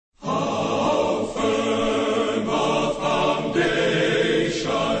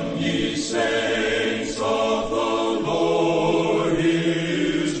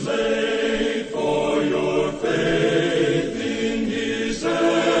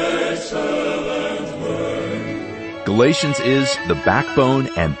Galatians is the backbone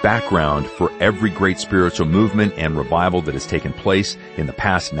and background for every great spiritual movement and revival that has taken place in the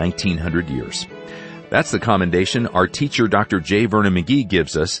past 1900 years. That's the commendation our teacher, Dr. J. Vernon McGee,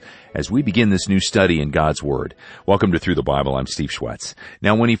 gives us as we begin this new study in God's Word. Welcome to Through the Bible. I'm Steve Schwetz.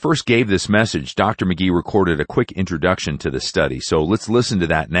 Now, when he first gave this message, Dr. McGee recorded a quick introduction to the study. So let's listen to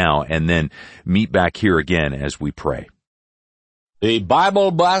that now and then meet back here again as we pray. The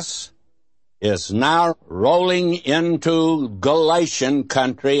Bible bus is now rolling into Galatian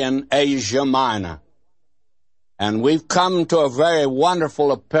country in Asia Minor. And we've come to a very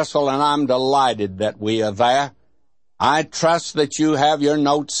wonderful epistle, and I'm delighted that we are there. I trust that you have your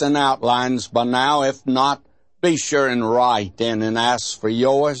notes and outlines by now. If not, be sure and write in and ask for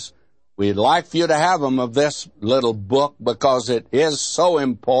yours. We'd like for you to have them of this little book because it is so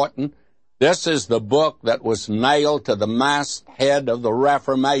important. This is the book that was nailed to the masthead of the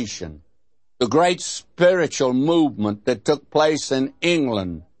Reformation, the great spiritual movement that took place in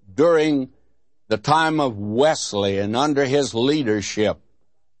England during the time of Wesley and under his leadership.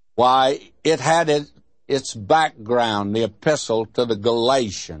 Why, it had its background, the epistle to the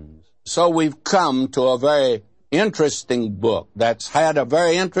Galatians. So we've come to a very interesting book that's had a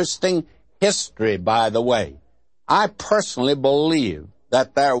very interesting history, by the way. I personally believe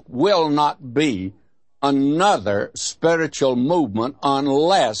that there will not be another spiritual movement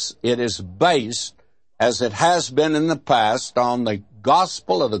unless it is based, as it has been in the past, on the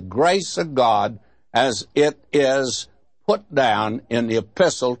gospel of the grace of God as it is put down in the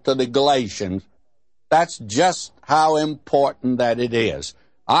epistle to the Galatians. That's just how important that it is.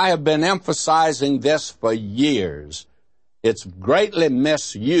 I have been emphasizing this for years. It's greatly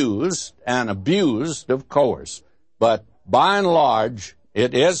misused and abused, of course, but by and large,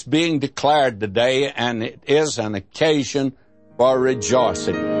 it is being declared today, and it is an occasion for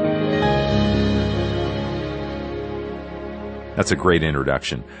rejoicing. That's a great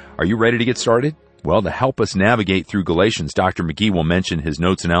introduction. Are you ready to get started? Well, to help us navigate through Galatians, Dr. McGee will mention his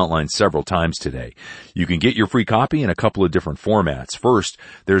notes and outlines several times today. You can get your free copy in a couple of different formats. First,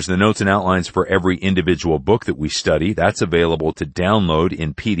 there's the notes and outlines for every individual book that we study. That's available to download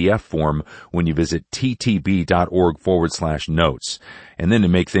in PDF form when you visit ttb.org/notes. And then to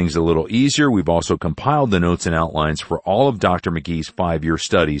make things a little easier, we've also compiled the notes and outlines for all of Dr. McGee's 5-year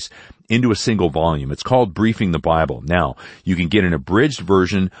studies into a single volume. It's called Briefing the Bible. Now, you can get an abridged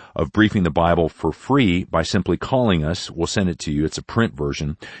version of Briefing the Bible for free by simply calling us. We'll send it to you. It's a print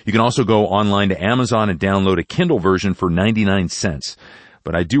version. You can also go online to Amazon and download a Kindle version for 99 cents.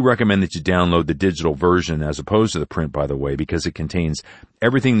 But I do recommend that you download the digital version as opposed to the print, by the way, because it contains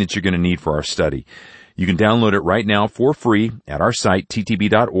everything that you're going to need for our study. You can download it right now for free at our site,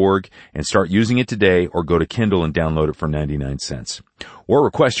 ttb.org, and start using it today, or go to Kindle and download it for 99 cents. Or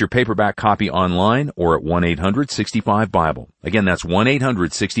request your paperback copy online or at 1-800-65-BIBLE. Again, that's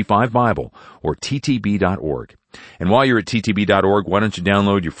 1-800-65-BIBLE or ttb.org. And while you're at ttb.org, why don't you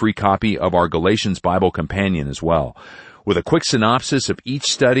download your free copy of our Galatians Bible Companion as well, with a quick synopsis of each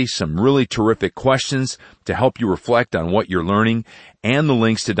study, some really terrific questions to help you reflect on what you're learning, and the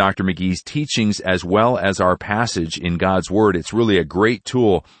links to Dr. McGee's teachings as well as our passage in God's Word. It's really a great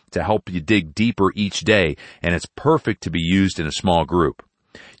tool to help you dig deeper each day, and it's perfect to be used in a small group.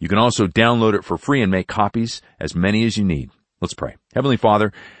 You can also download it for free and make copies, as many as you need. Let's pray. Heavenly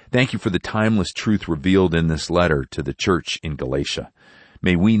Father, thank you for the timeless truth revealed in this letter to the church in Galatia.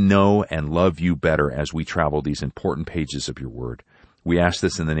 May we know and love you better as we travel these important pages of your Word. We ask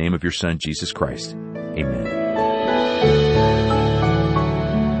this in the name of your Son, Jesus Christ. Amen.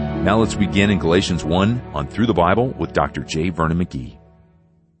 Now let's begin in Galatians 1 on Through the Bible with Dr. J. Vernon McGee.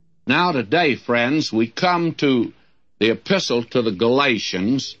 Now today, friends, we come to the epistle to the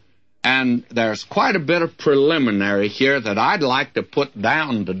Galatians, and there's quite a bit of preliminary here that I'd like to put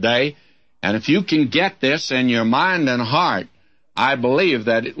down today. And if you can get this in your mind and heart, I believe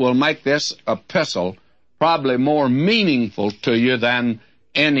that it will make this epistle probably more meaningful to you than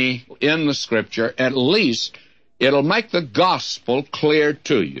any in the Scripture. At least it'll make the gospel clear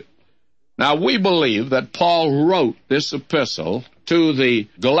to you. Now, we believe that Paul wrote this epistle to the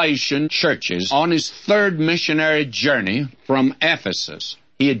Galatian churches on his third missionary journey from Ephesus.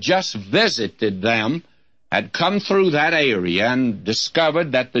 He had just visited them, had come through that area, and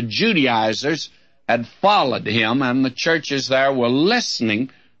discovered that the Judaizers had followed him, and the churches there were listening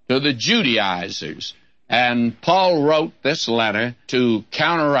to the Judaizers. And Paul wrote this letter to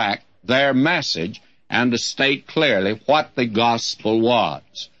counteract their message and to state clearly what the gospel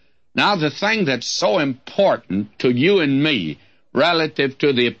was. Now, the thing that's so important to you and me relative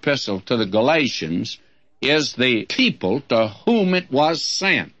to the epistle to the Galatians is the people to whom it was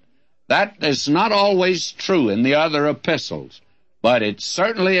sent. That is not always true in the other epistles, but it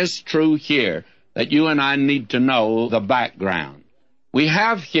certainly is true here that you and I need to know the background. We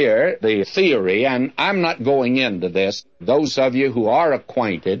have here the theory, and I'm not going into this. Those of you who are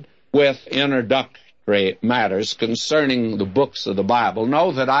acquainted with introductory matters concerning the books of the Bible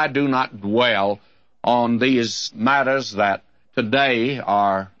know that I do not dwell on these matters that today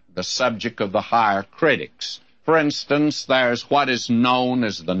are the subject of the higher critics. For instance, there's what is known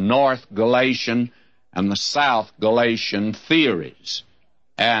as the North Galatian and the South Galatian theories.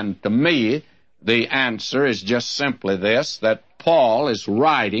 And to me, the answer is just simply this, that Paul is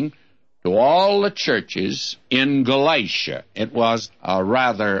writing to all the churches in Galatia. It was a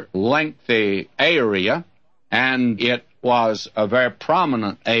rather lengthy area, and it was a very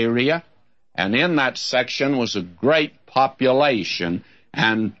prominent area, and in that section was a great population,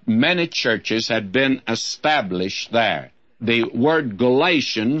 and many churches had been established there. The word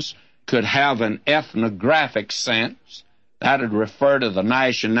Galatians could have an ethnographic sense. That would refer to the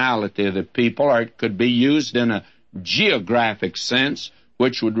nationality of the people, or it could be used in a geographic sense,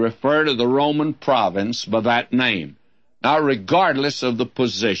 which would refer to the Roman province by that name. Now, regardless of the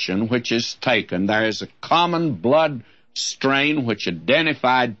position which is taken, there is a common blood strain which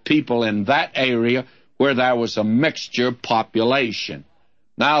identified people in that area where there was a mixture population.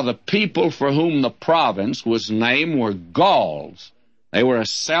 Now, the people for whom the province was named were Gauls. They were a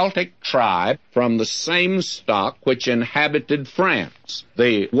Celtic tribe from the same stock which inhabited France.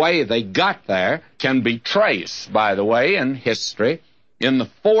 The way they got there can be traced, by the way, in history. In the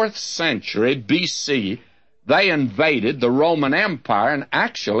 4th century B.C., they invaded the Roman Empire and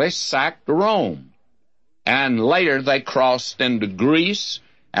actually sacked Rome. And later they crossed into Greece,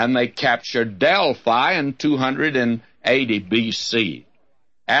 and they captured Delphi in 280 B.C.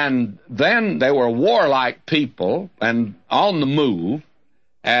 And then they were warlike people and on the move,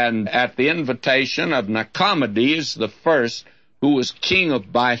 and at the invitation of Nicomedes I, who was king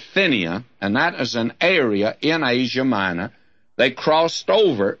of Bithynia, and that is an area in Asia Minor, they crossed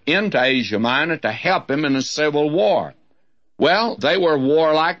over into Asia Minor to help him in a civil war. Well, they were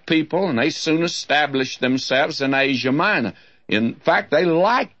warlike people, and they soon established themselves in Asia Minor. In fact, they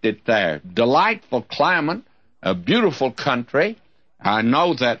liked it there. Delightful climate, a beautiful country. I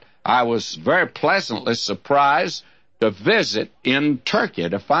know that I was very pleasantly surprised to visit in Turkey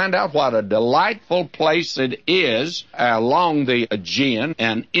to find out what a delightful place it is along the Aegean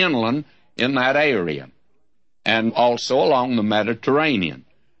and inland in that area, and also along the Mediterranean.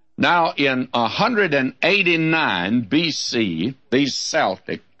 Now, in 189 B.C., these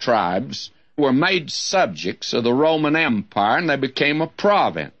Celtic tribes were made subjects of the Roman Empire, and they became a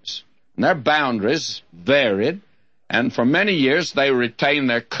province. And their boundaries varied, and for many years they retained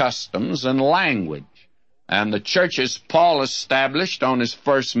their customs and language. And the churches Paul established on his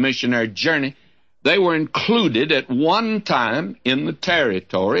first missionary journey, they were included at one time in the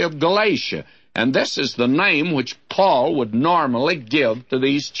territory of Galatia. And this is the name which Paul would normally give to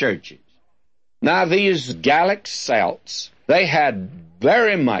these churches. Now, these Gallic Celts, they had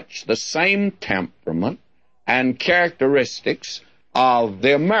very much the same temperament and characteristics of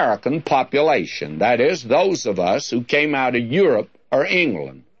the American population. That is, those of us who came out of Europe or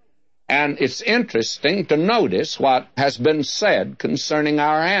England. And it's interesting to notice what has been said concerning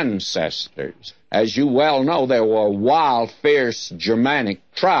our ancestors. As you well know, there were wild, fierce Germanic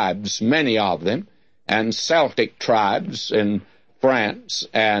tribes, many of them, and Celtic tribes in France.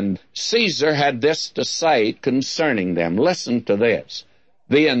 And Caesar had this to say concerning them. Listen to this.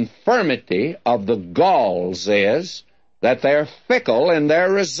 The infirmity of the Gauls is that they're fickle in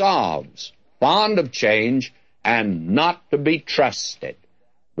their resolves, fond of change, and not to be trusted.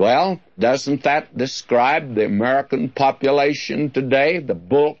 Well, doesn't that describe the American population today, the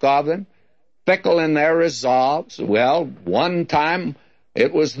bulk of them? Fickle in their resolves. Well, one time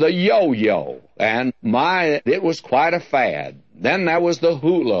it was the yo-yo, and it was quite a fad. Then there was the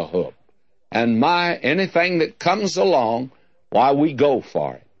hula hoop, and anything that comes along, why, we go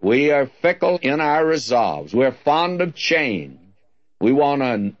for it. We are fickle in our resolves. We're fond of change. We want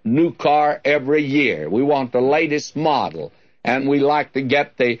a new car every year. We want the latest model, and we like to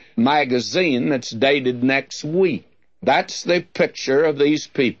get the magazine that's dated next week. That's the picture of these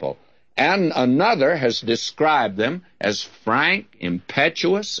people. And another has described them as frank,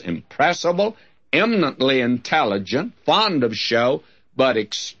 impetuous, impressible, eminently intelligent, fond of show, but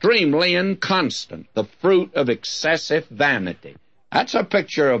extremely inconstant, the fruit of excessive vanity. That's a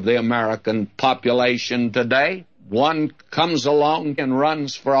picture of the American population today. One comes along and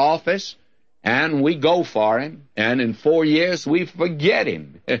runs for office, and we go for him, and in 4 years we forget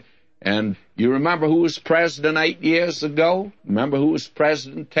him. And you remember who was president 8 years ago? Remember who was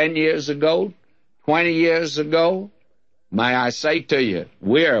president 10 years ago? 20 years ago? May I say to you,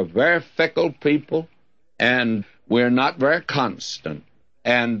 we're a very fickle people, and we're not very constant.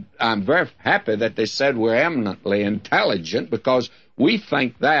 And I'm very happy that they said we're eminently intelligent, because we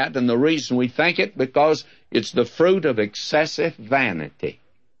think that, and the reason we think it, because it's the fruit of excessive vanity.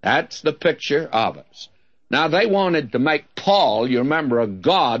 That's the picture of us. Now, they wanted to make Paul, you remember, a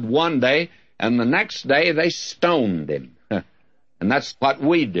god one day, and the next day they stoned him. And that's what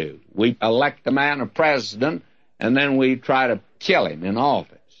we do. We elect a man a president, and then we try to kill him in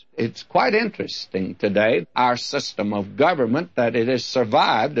office. It's quite interesting today, our system of government, that it has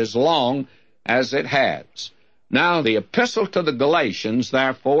survived as long as it has. Now, the Epistle to the Galatians,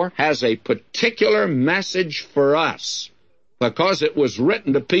 therefore, has a particular message for us, because it was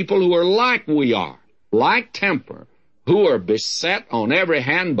written to people who are like we are, like temper, who are beset on every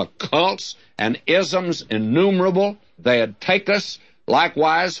hand by cults and isms innumerable. They'd take us,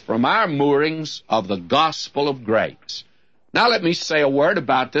 likewise, from our moorings of the gospel of grace. Now let me say a word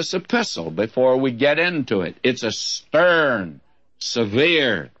about this epistle before we get into it. It's a stern,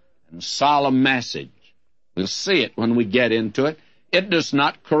 severe, and solemn message. We'll see it when we get into it. It does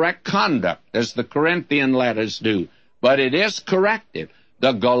not correct conduct, as the Corinthian letters do, but it is corrective.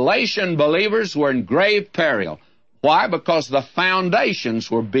 The Galatian believers were in grave peril. Why? Because the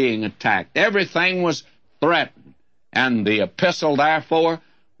foundations were being attacked. Everything was threatened. And the epistle, therefore,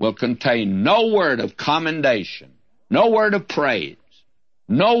 will contain no word of commendation, no word of praise,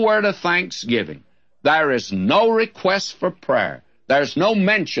 no word of thanksgiving. There is no request for prayer. There's no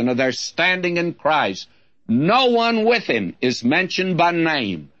mention of their standing in Christ. No one with him is mentioned by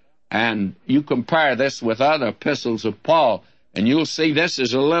name. And you compare this with other epistles of Paul, and you'll see this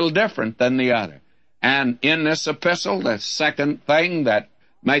is a little different than the other. And in this epistle, the second thing that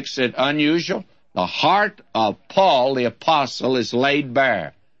makes it unusual, the heart of Paul, the apostle, is laid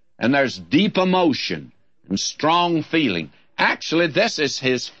bare. And there's deep emotion and strong feeling. Actually, this is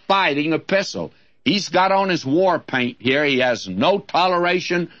his fighting epistle. He's got on his war paint here. He has no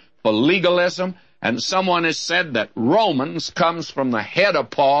toleration for legalism. And someone has said that Romans comes from the head of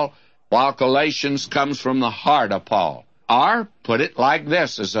Paul, while Galatians comes from the heart of Paul. Or, put it like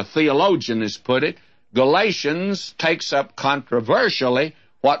this, as a theologian has put it, Galatians takes up controversially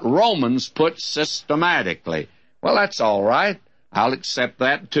what Romans puts systematically. Well, that's all right. I'll accept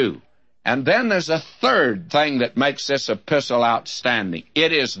that too. And then there's a third thing that makes this epistle outstanding.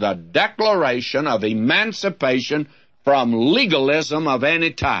 It is the declaration of emancipation from legalism of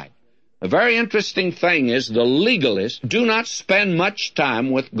any type. A very interesting thing is the legalists do not spend much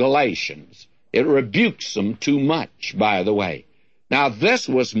time with Galatians. It rebukes them too much, by the way. Now, this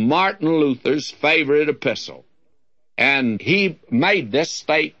was Martin Luther's favorite epistle. And he made this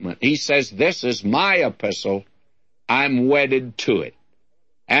statement. He says, "This is my epistle. I'm wedded to it."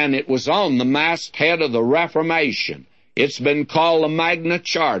 And it was on the masthead of the Reformation. It's been called the Magna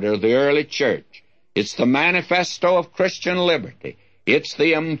Charta of the early church. It's the manifesto of Christian liberty. It's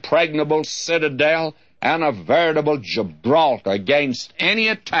the impregnable citadel and a veritable Gibraltar against any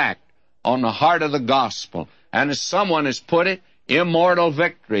attack on the heart of the gospel. And as someone has put it, immortal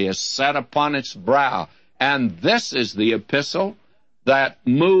victory is set upon its brow. And this is the epistle that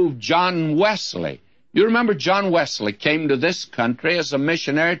moved John Wesley. You remember John Wesley came to this country as a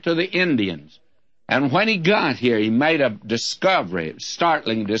missionary to the Indians. And when he got here, he made a discovery, a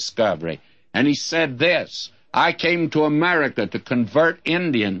startling discovery. And he said this, "I came to America to convert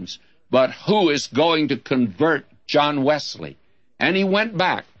Indians, but who is going to convert John Wesley?" And he went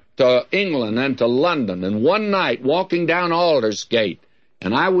back to England and to London. And one night, walking down Aldersgate,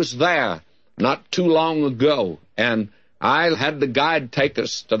 and I was there not too long ago, and I had the guide take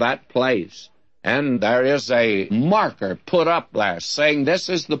us to that place. And there is a marker put up there saying this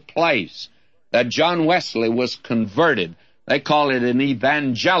is the place that John Wesley was converted. They call it an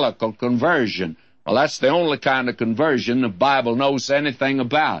evangelical conversion. Well, that's the only kind of conversion the Bible knows anything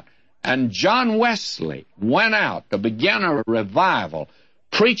about. And John Wesley went out to begin a revival,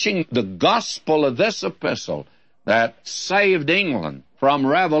 preaching the gospel of this epistle that saved England from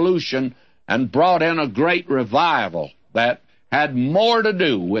revolution and brought in a great revival that had more to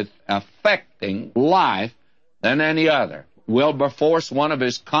do with affecting life than any other. Wilberforce, one of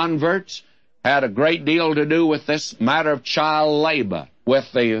his converts, had a great deal to do with this matter of child labor, with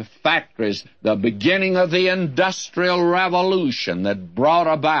the factories, the beginning of the Industrial Revolution that brought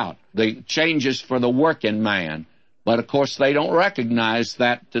about the changes for the working man. But, of course, they don't recognize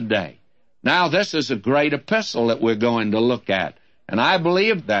that today. Now, this is a great epistle that we're going to look at. And I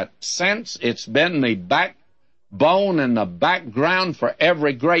believe that since it's been the backbone and the background for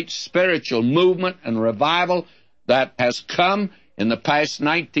every great spiritual movement and revival that has come in the past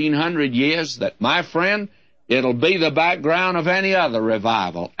 1900 years, that, my friend, it'll be the background of any other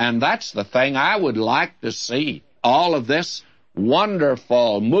revival. And that's the thing I would like to see. All of this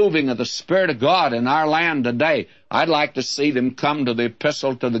wonderful moving of the Spirit of God in our land today, I'd like to see them come to the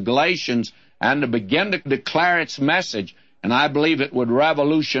epistle to the Galatians and to begin to declare its message. And I believe it would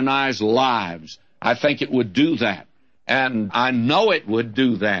revolutionize lives. I think it would do that. And I know it would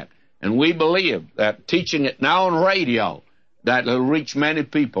do that. And we believe that teaching it now on radio, that it'll reach many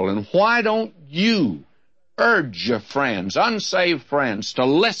people. And why don't you urge your friends, unsaved friends, to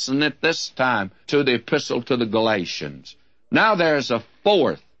listen at this time to the epistle to the Galatians? Now there's a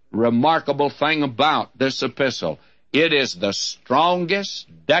fourth remarkable thing about this epistle. It is the strongest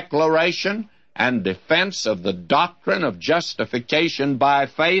declaration and defense of the doctrine of justification by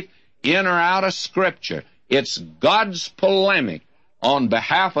faith in or out of Scripture. It's God's polemic on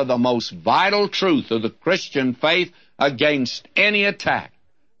behalf of the most vital truth of the Christian faith against any attack.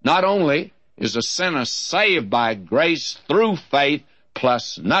 Not only is a sinner saved by grace through faith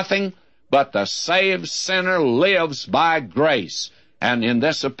plus nothing, but the saved sinner lives by grace. And in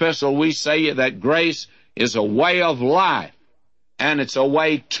this epistle we say that grace is a way of life, and it's a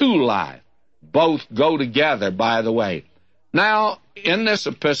way to life. Both go together, by the way. Now, in this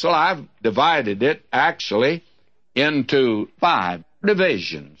epistle, I've divided it, actually, into 5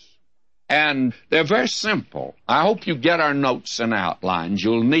 divisions. And they're very simple. I hope you get our notes and outlines.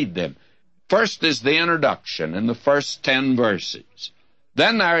 You'll need them. First is the introduction in the first 10 verses.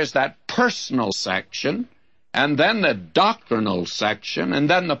 Then there is that personal section, and then the doctrinal section, and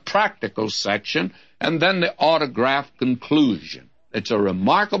then the practical section, and then the autograph conclusion. It's a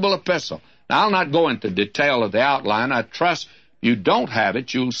remarkable epistle. Now, I'll not go into detail of the outline. I trust you don't have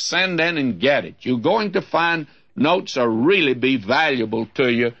it. You'll send in and get it. You're going to find notes will really be valuable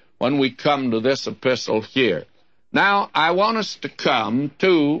to you when we come to this epistle here. Now, I want us to come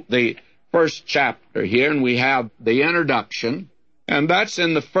to the first chapter here, and we have the introduction, and that's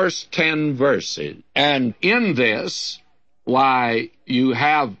in the first 10 verses. And in this, why, you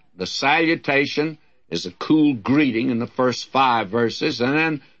have the salutation is a cool greeting in the first 5 verses, and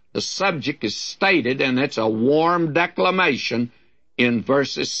then the subject is stated, and it's a warm declamation in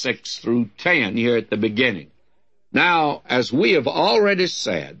verses 6 through 10 here at the beginning. Now, as we have already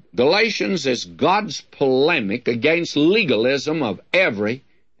said, Galatians is God's polemic against legalism of every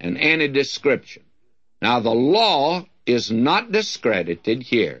and any description. Now, the law is not discredited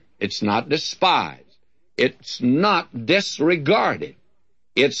here. It's not despised. It's not disregarded.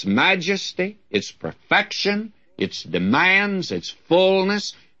 Its majesty, its perfection, its demands, its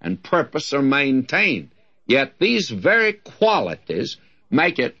fullness, and purpose are maintained. Yet these very qualities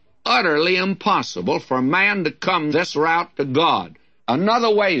make it utterly impossible for man to come this route to God. Another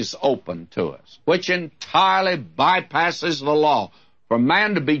way is open to us, which entirely bypasses the law, for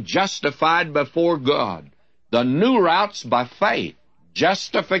man to be justified before God. The new route's by faith.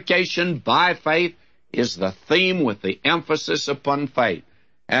 Justification by faith is the theme with the emphasis upon faith.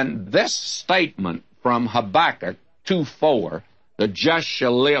 And this statement from Habakkuk 2:4, the just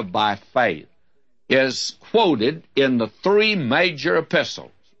shall live by faith, is quoted in the 3 major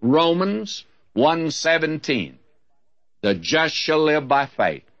epistles. Romans 1:17, the just shall live by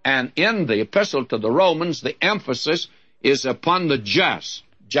faith. And in the epistle to the Romans, the emphasis is upon the just,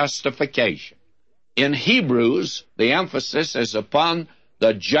 justification. In Hebrews, the emphasis is upon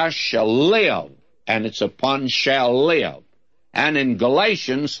the just shall live, and it's upon shall live. And in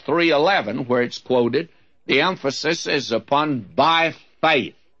Galatians 3:11, where it's quoted, the emphasis is upon by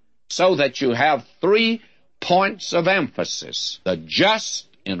faith, so that you have 3 points of emphasis. The just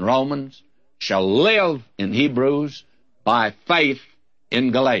in Romans shall live in Hebrews, by faith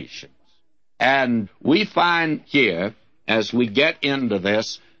in Galatians. And we find here, as we get into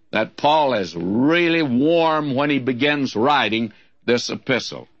this, that Paul is really warm when he begins writing this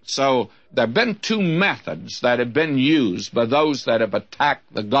epistle. So there have been 2 methods that have been used by those that have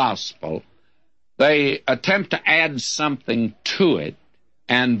attacked the gospel. They attempt to add something to it,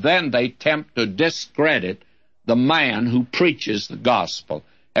 and then they attempt to discredit the man who preaches the gospel.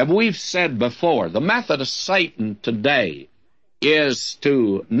 As we've said before, the method of Satan today is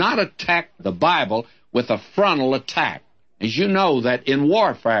to not attack the Bible with a frontal attack. As you know that in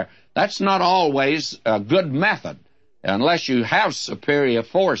warfare, that's not always a good method, unless you have superior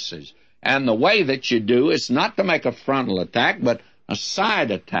forces. And the way that you do is not to make a frontal attack, but a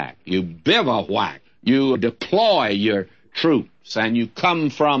side attack. You bivouac. You deploy your troops, and you come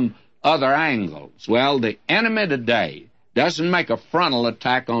from other angles. Well, the enemy today doesn't make a frontal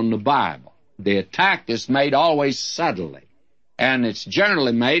attack on the Bible. The attack is made always subtly, and it's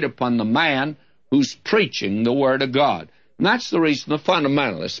generally made upon the man who's preaching the Word of God. And that's the reason the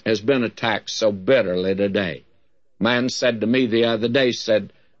fundamentalist has been attacked so bitterly today. A man said to me the other day,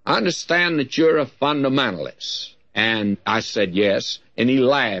 said, "I understand that you're a fundamentalist." And I said, "Yes." And he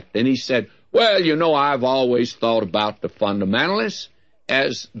laughed, and he said, "Well, you know, I've always thought about the fundamentalists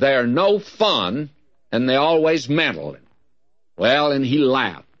as they're no fun, and they're always meddling." Well, and he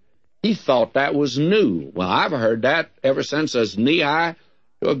laughed. He thought that was new. Well, I've heard that ever since I was knee-high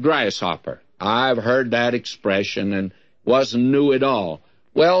to a grasshopper. I've heard that expression, and wasn't new at all.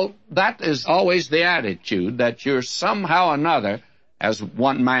 Well, that is always the attitude, that you're somehow or another, as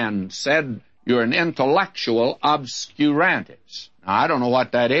one man said, you're an intellectual obscurantist. Now, I don't know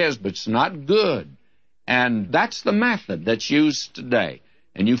what that is, but it's not good. And that's the method that's used today.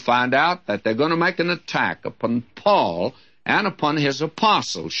 And you find out that they're going to make an attack upon Paul and upon his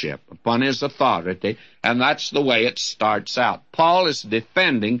apostleship, upon his authority, and that's the way it starts out. Paul is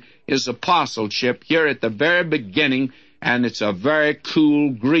defending his apostleship here at the very beginning, and it's a very cool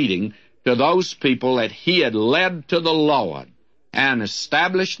greeting to those people that he had led to the Lord and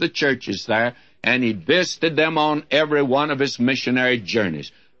established the churches there, and he visited them on every one of his missionary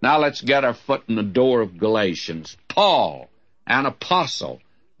journeys. Now let's get our foot in the door of Galatians. Paul, an apostle,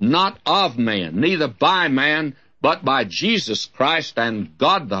 not of man, neither by man, but by Jesus Christ and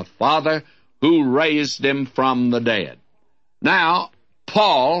God the Father, who raised him from the dead. Now,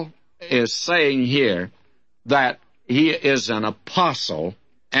 Paul is saying here that he is an apostle,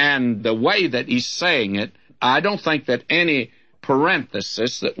 and the way that he's saying it, I don't think that any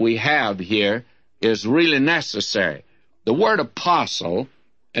parenthesis that we have here is really necessary. The word apostle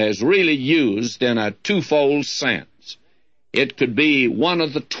is really used in a twofold sense. It could be one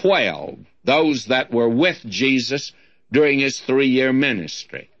of the 12, those that were with Jesus during his 3-year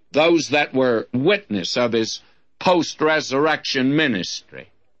ministry, those that were witness of his post-resurrection ministry,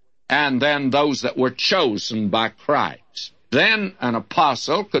 and then those that were chosen by Christ. Then an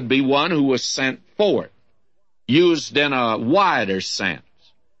apostle could be one who was sent forth, used in a wider sense.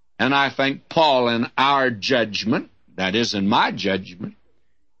 And I think Paul, in our judgment, that is in my judgment,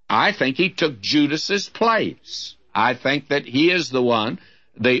 I think he took Judas's place. I think that he is the one,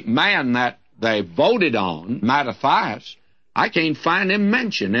 the man that they voted on, Mattathias. I can't find him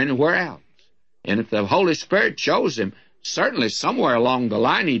mentioned anywhere else. And if the Holy Spirit chose him, certainly somewhere along the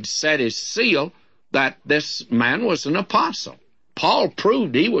line he'd set his seal that this man was an apostle. Paul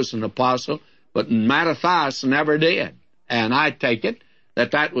proved he was an apostle, but Mattathias never did. And I take it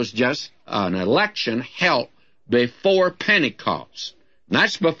that that was just an election held before Pentecost. And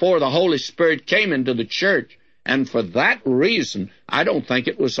that's before the Holy Spirit came into the church. And for that reason, I don't think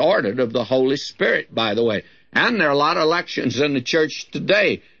it was ordered of the Holy Spirit, by the way. And there are a lot of elections in the church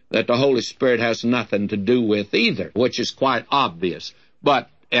today that the Holy Spirit has nothing to do with either, which is quite obvious.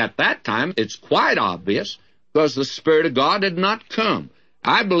 But at that time, it's quite obvious because the Spirit of God had not come.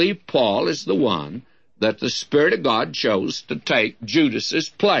 I believe Paul is the one that the Spirit of God chose to take Judas's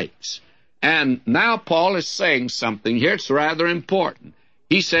place. And now Paul is saying something here. It's rather important.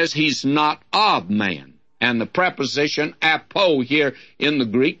 He says he's not of man. And the preposition apo here in the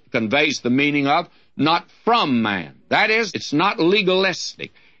Greek conveys the meaning of not from man. That is, it's not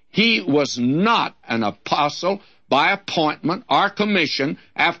legalistic. He was not an apostle by appointment or commission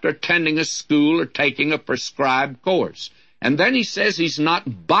after attending a school or taking a prescribed course. And then he says he's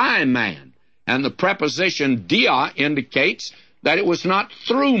not by man. And the preposition dia indicates that it was not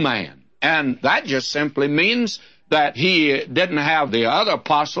through man. And that just simply means that he didn't have the other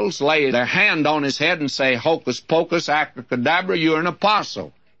apostles lay their hand on his head and say, hocus pocus, abracadabra, you're an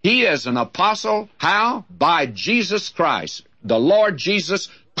apostle. He is an apostle. How? By Jesus Christ. The Lord Jesus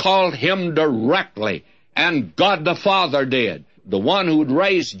called him directly, and God the Father did. The one who'd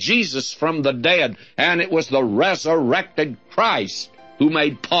raised Jesus from the dead, and it was the resurrected Christ who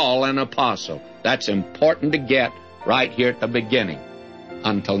made Paul an apostle. That's important to get right here at the beginning.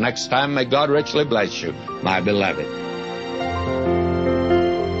 Until next time, may God richly bless you, my beloved.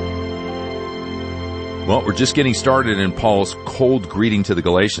 Well, we're just getting started in Paul's cold greeting to the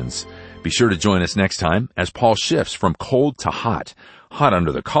Galatians. Be sure to join us next time as Paul shifts from cold to hot. Hot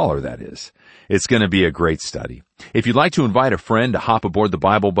under the collar, that is. It's going to be a great study. If you'd like to invite a friend to hop aboard the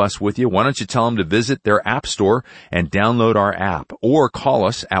Bible bus with you, why don't you tell them to visit their app store and download our app, or call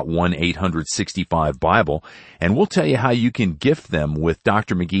us at 1-800-65-BIBLE, and we'll tell you how you can gift them with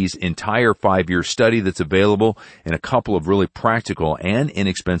Dr. McGee's entire 5-year study that's available in a couple of really practical and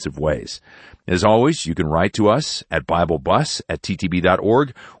inexpensive ways. As always, you can write to us at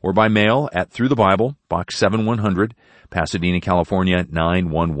BibleBus@ttb.org or by mail at Through the Bible, Box 7100, Pasadena, California,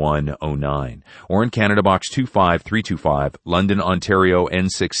 91109. 9, or in Canada Box 25325, London, Ontario,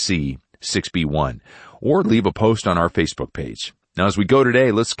 N6C 6B1, or leave a post on our Facebook page. Now, as we go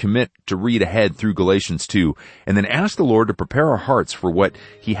today, let's commit to read ahead through Galatians 2, and then ask the Lord to prepare our hearts for what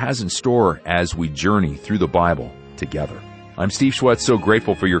He has in store as we journey through the Bible together. I'm Steve Schwetz, so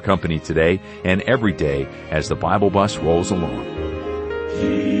grateful for your company today and every day as the Bible bus rolls along.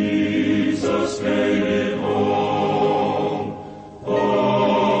 Jesus paid it all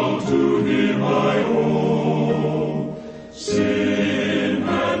to Him I owe. Sin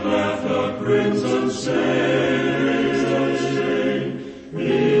had left a crimson stain.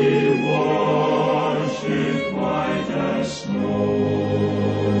 He washed it white as snow.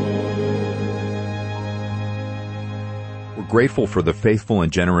 We're grateful for the faithful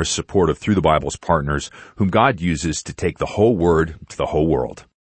and generous support of Through the Bible's partners, whom God uses to take the whole Word to the whole world.